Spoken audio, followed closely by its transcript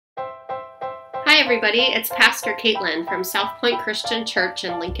everybody, it's Pastor Caitlin from South Point Christian Church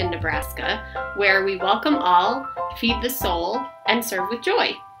in Lincoln, Nebraska, where we welcome all, feed the soul, and serve with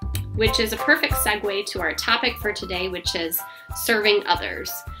joy, which is a perfect segue to our topic for today, which is serving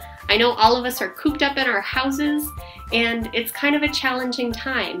others. I know all of us are cooped up in our houses, and it's kind of a challenging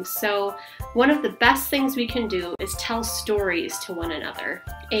time, so one of the best things we can do is tell stories to one another.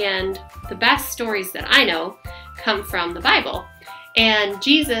 And the best stories that I know come from the Bible. And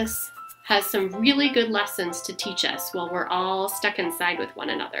Jesus has some really good lessons to teach us while we're all stuck inside with one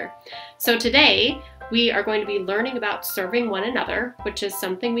another. So today, we are going to be learning about serving one another, which is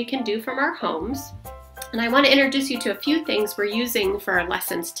something we can do from our homes. And I want to introduce you to a few things we're using for our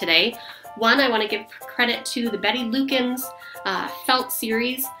lessons today. One, I want to give credit to the Betty Lukens Felt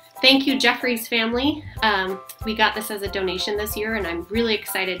series. Thank you, Jeffrey's family. We got this as a donation this year, and I'm really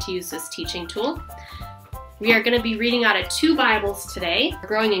excited to use this teaching tool. We are going to be reading out of two Bibles today.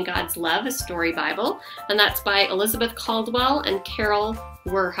 Growing in God's Love, a story Bible, and that's by Elizabeth Caldwell and Carol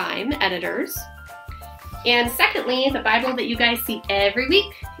Werheim, editors. And secondly, the Bible that you guys see every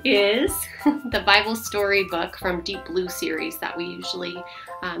week is the Bible story book from Deep Blue series that we usually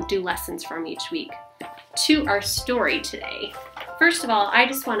do lessons from each week. To our story today. First of all, I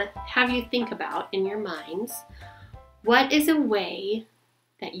just want to have you think about in your minds, what is a way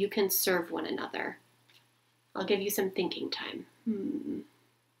that you can serve one another? I'll give you some thinking time.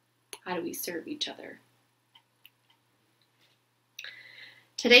 How do we serve each other?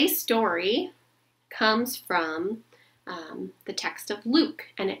 Today's story comes from the text of Luke,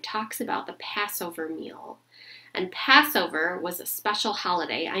 and it talks about the Passover meal. And Passover was a special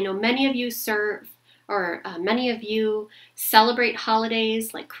holiday. I know many of you many of you celebrate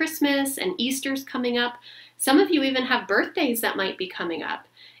holidays like Christmas and Easter's coming up. Some of you even have birthdays that might be coming up.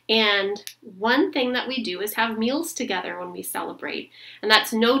 And one thing that we do is have meals together when we celebrate. And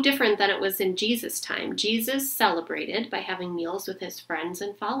that's no different than it was in Jesus' time. Jesus celebrated by having meals with his friends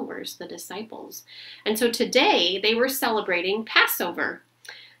and followers, the disciples. And so today they were celebrating Passover.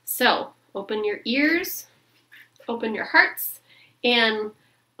 So open your ears, open your hearts, and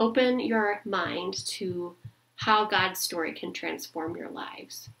open your mind to how God's story can transform your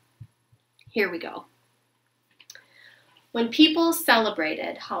lives. Here we go. When people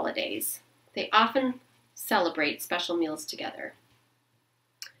celebrated holidays, they often celebrate special meals together.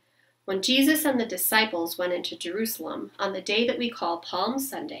 When Jesus and the disciples went into Jerusalem on the day that we call Palm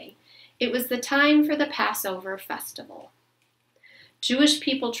Sunday, it was the time for the Passover festival. Jewish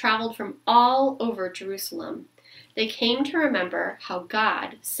people traveled from all over Jerusalem. They came to remember how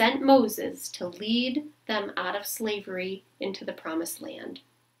God sent Moses to lead them out of slavery into the Promised Land.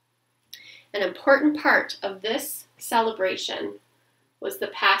 An important part of this celebration was the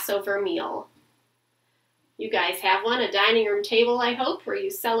Passover meal. You guys have one, a dining room table, I hope, where you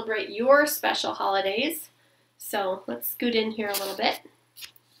celebrate your special holidays. So let's scoot in here a little bit.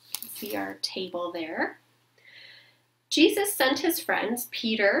 See our table there. Jesus sent his friends,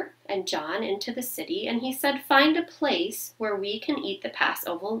 Peter and John, into the city, and he said, "Find a place where we can eat the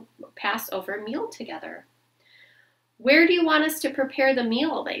Passover meal together." "Where do you want us to prepare the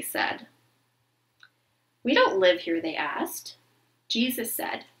meal?" they said. "We don't live here," they asked. Jesus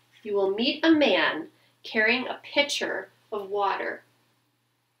said, "You will meet a man carrying a pitcher of water.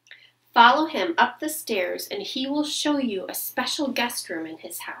 Follow him up the stairs, and he will show you a special guest room in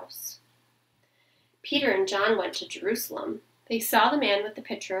his house." Peter and John went to Jerusalem. They saw the man with the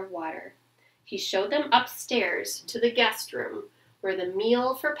pitcher of water. He showed them upstairs to the guest room where the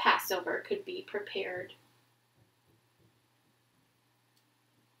meal for Passover could be prepared.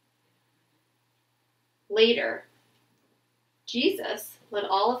 Later, Jesus led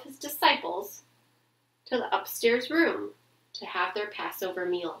all of his disciples to the upstairs room to have their Passover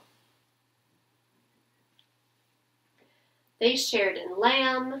meal. They shared in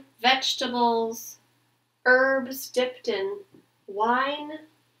lamb, vegetables, herbs dipped in wine.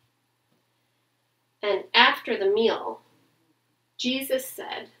 And after the meal, Jesus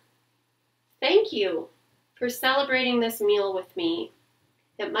said, "Thank you for celebrating this meal with me.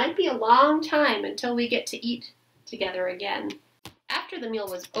 It might be a long time until we get to eat together again." After the meal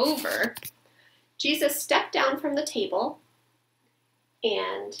was over, Jesus stepped down from the table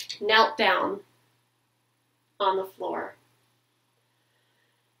and knelt down on the floor.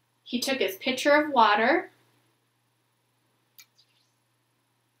 He took his pitcher of water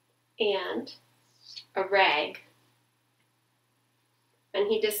and a rag, and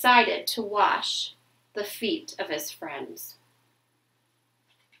he decided to wash the feet of his friends.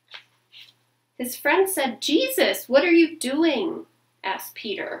 His friends said, "Jesus, what are you doing?" asked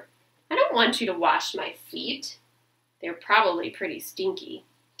Peter. "I don't want you to wash my feet. They're probably pretty stinky."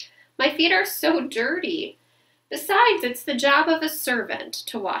 My feet are so dirty. Besides, it's the job of a servant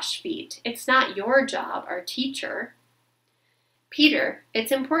to wash feet. It's not your job, our teacher. Peter,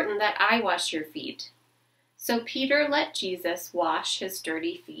 it's important that I wash your feet. So Peter let Jesus wash his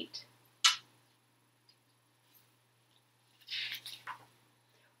dirty feet.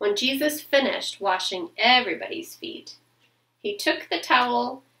 When Jesus finished washing everybody's feet, he took the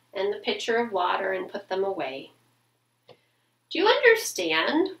towel and the pitcher of water and put them away. Do you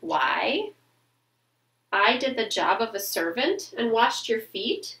understand why I did the job of a servant and washed your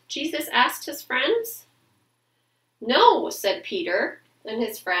feet? Jesus asked his friends. No, said Peter and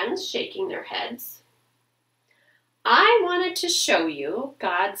his friends, shaking their heads. I wanted to show you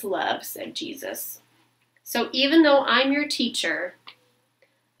God's love, said Jesus. So even though I'm your teacher,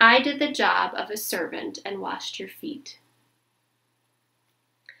 I did the job of a servant and washed your feet.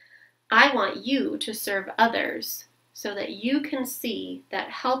 I want you to serve others so that you can see that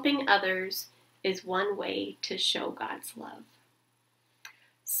helping others is one way to show God's love.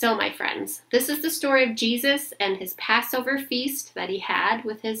 So, my friends, this is the story of Jesus and his Passover feast that he had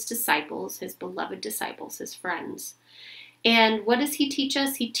with his disciples, his beloved disciples, his friends. And what does he teach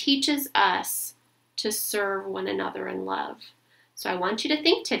us? He teaches us to serve one another in love. So I want you to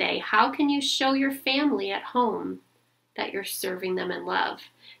think today, how can you show your family at home that you're serving them in love?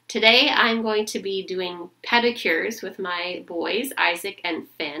 Today I'm going to be doing pedicures with my boys, Isaac and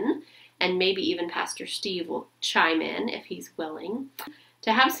Finn, and maybe even Pastor Steve will chime in if he's willing,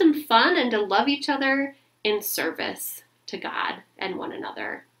 to have some fun and to love each other in service to God and one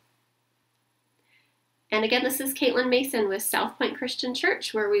another. And again, this is Caitlin Mason with South Point Christian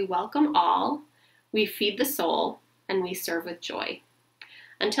Church, where we welcome all, we feed the soul, and we serve with joy.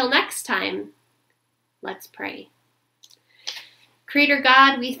 Until next time, let's pray. Creator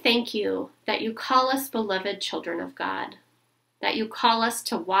God, we thank you that you call us beloved children of God, that you call us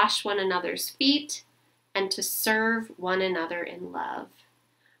to wash one another's feet and to serve one another in love.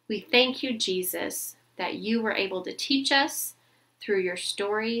 We thank you, Jesus, that you were able to teach us through your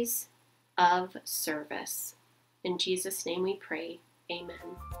stories of service. In Jesus' name we pray. Amen.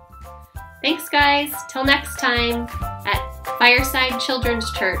 Thanks, guys. Till next time at Fireside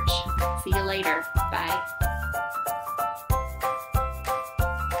Children's Church. See you later. Bye.